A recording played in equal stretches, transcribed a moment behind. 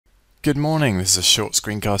Good morning, this is a short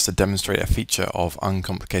screencast to demonstrate a feature of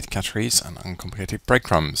uncomplicated categories and uncomplicated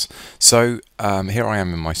breadcrumbs. So here I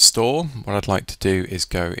am in my store. What I'd like to do is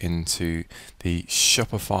go into the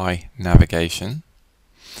Shopify navigation.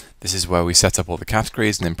 This is where we set up all the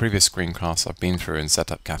categories, and in previous screencasts I've been through and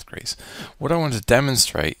set up categories. What I want to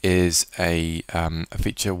demonstrate is a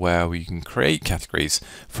feature where we can create categories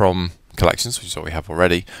from collections, which is what we have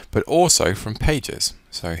already, but also from pages.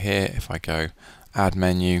 So here, if I go Add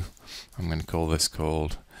Menu, I'm going to call this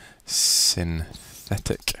called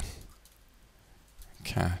Synthetic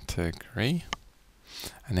Category,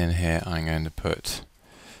 and in here I'm going to put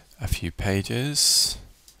a few pages.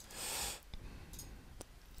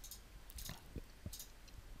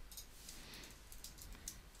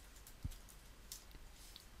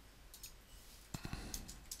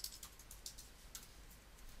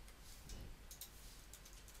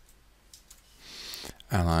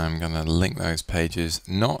 And I'm going to link those pages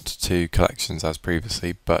not to collections as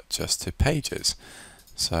previously, but just to pages.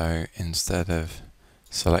 So instead of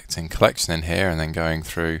selecting collection in here and then going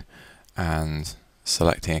through and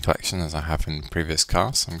selecting a collection as I have in previous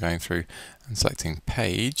casts, I'm going through and selecting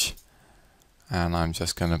page, and I'm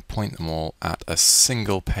just going to point them all at a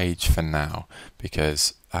single page for now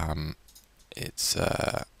because it's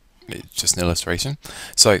just an illustration.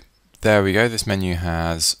 So there we go, this menu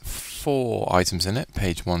has 4 items in it,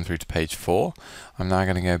 page 1 through to page 4. I'm now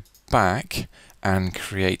going to go back and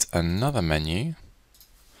create another menu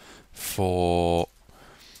for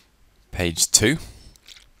page 2,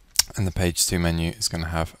 and the page 2 menu is going to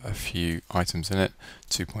have a few items in it,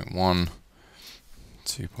 2.1,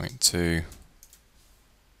 2.2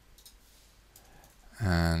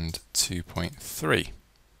 and 2.3,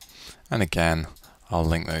 and again I'll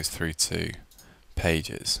link those through to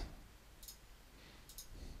pages.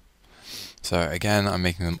 So again, I'm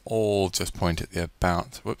making them all just point at the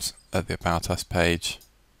About Us page.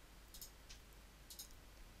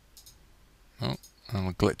 Oh, and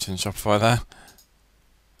a glitch in Shopify there.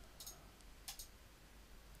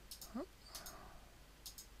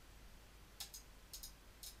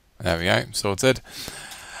 There we go, sorted.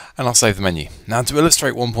 And I'll save the menu. Now to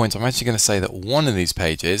illustrate one point, I'm actually going to say that one of these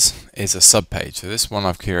pages is a subpage. So this one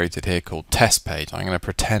I've created here called test page. I'm going to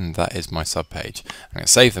pretend that is my subpage. I'm going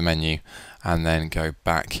to save the menu and then go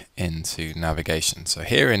back into navigation. So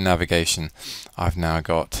here in navigation, I've now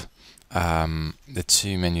got the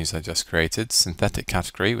 2 menus I just created, synthetic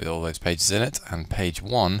category with all those pages in it, and page 2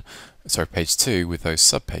 with those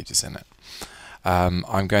subpages in it.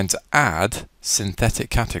 I'm going to add synthetic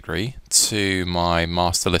category to my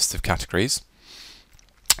master list of categories.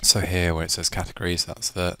 So here where it says categories, that's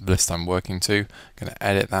the list I'm working to. I'm going to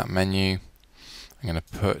edit that menu. I'm going to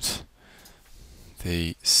put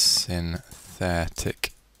the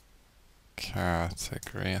synthetic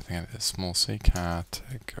category, I think it is small c,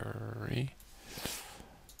 category.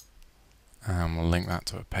 And we'll link that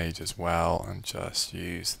to a page as well and just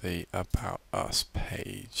use the About Us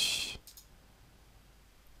page.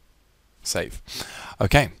 Save.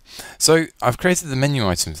 Okay, so I've created the menu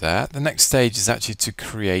items there. The next stage is actually to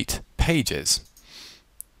create pages.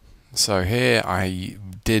 So here I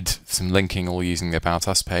did some linking all using the About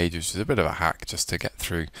Us page, which is a bit of a hack just to get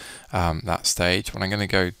through that stage. What I'm going to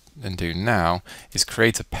go and do now is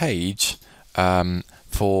create a page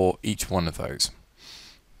for each one of those.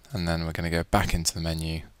 And then we're going to go back into the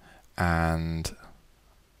menu and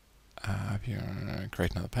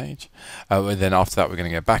create another page. And then after that we're going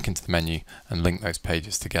to go back into the menu and link those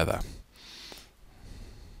pages together.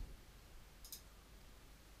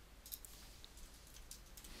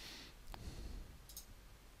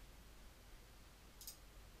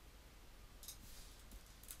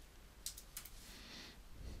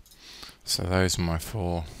 So those are my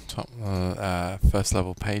 4 top first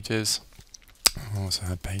level pages. I also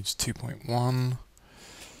had page 2.1.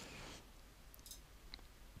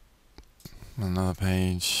 Another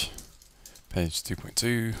page, page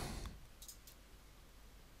 2.2,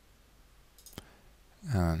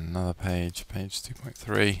 and another page, page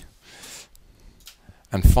 2.3,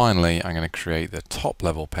 and finally I'm going to create the top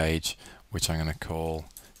level page, which I'm going to call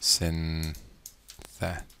synthetic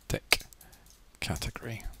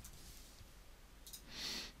category.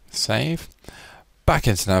 Save. Back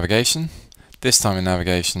into navigation. This time in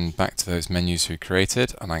navigation, back to those menus we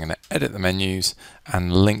created, and I'm going to edit the menus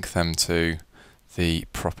and link them to the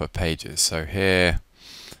proper pages. So here,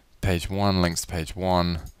 page 1 links to page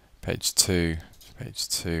 1, page 2 to page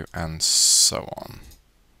 2, and so on.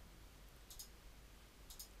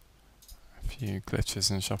 A few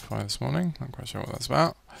glitches in Shopify this morning, not quite sure what that's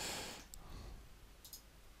about.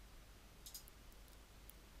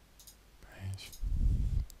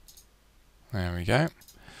 There we go.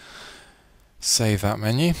 Save that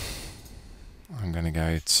menu. I'm going to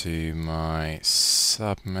go to my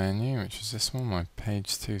sub menu, which is this one, my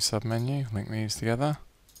page 2 sub menu. Link these together.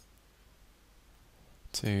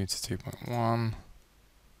 2 to 2.1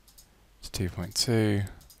 to 2.2 to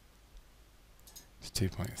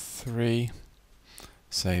 2.3.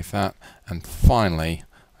 Save that. And finally,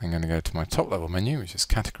 I'm going to go to my top level menu, which is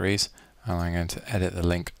categories, and I'm going to edit the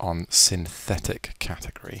link on synthetic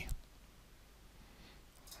category.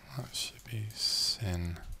 That should be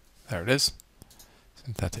there it is.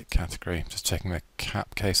 Synthetic category. Just checking the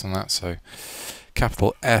cap case on that. So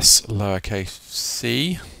capital S, lowercase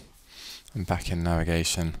c, and back in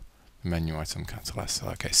navigation, menu item, capital S,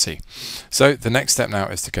 lowercase c. So the next step now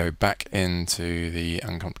is to go back into the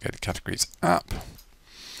Uncomplicated Categories app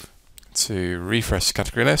to refresh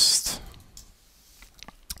category list.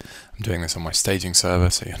 I'm doing this on my staging server,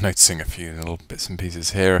 so you're noticing a few little bits and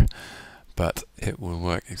pieces here, but it will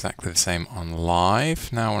work exactly the same on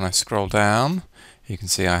live. Now when I scroll down, you can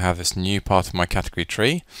see I have this new part of my category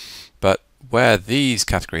tree, but where these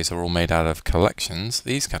categories are all made out of collections,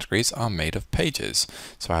 these categories are made of pages.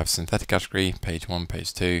 So I have synthetic category, page 1,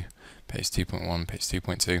 page 2, page 2.1, page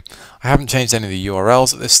 2.2. I haven't changed any of the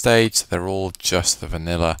URLs at this stage. They're all just the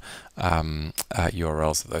vanilla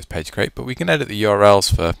URLs that those pages create, but we can edit the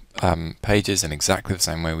URLs for pages in exactly the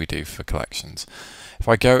same way we do for collections. If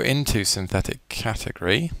I go into synthetic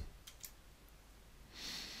category,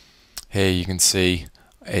 here you can see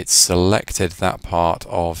it's selected that part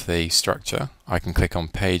of the structure. I can click on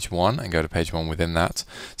page 1 and go to page 1 within that.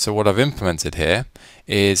 So what I've implemented here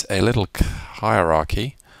is a little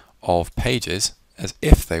hierarchy of pages as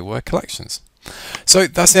if they were collections. So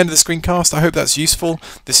that's the end of the screencast. I hope that's useful.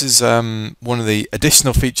 This is one of the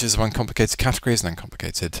additional features of Uncomplicated Categories and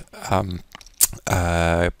Uncomplicated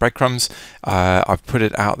breadcrumbs. I've put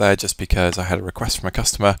it out there just because I had a request from a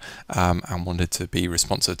customer and wanted to be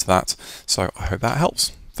responsive to that. So I hope that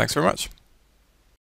helps. Thanks very much.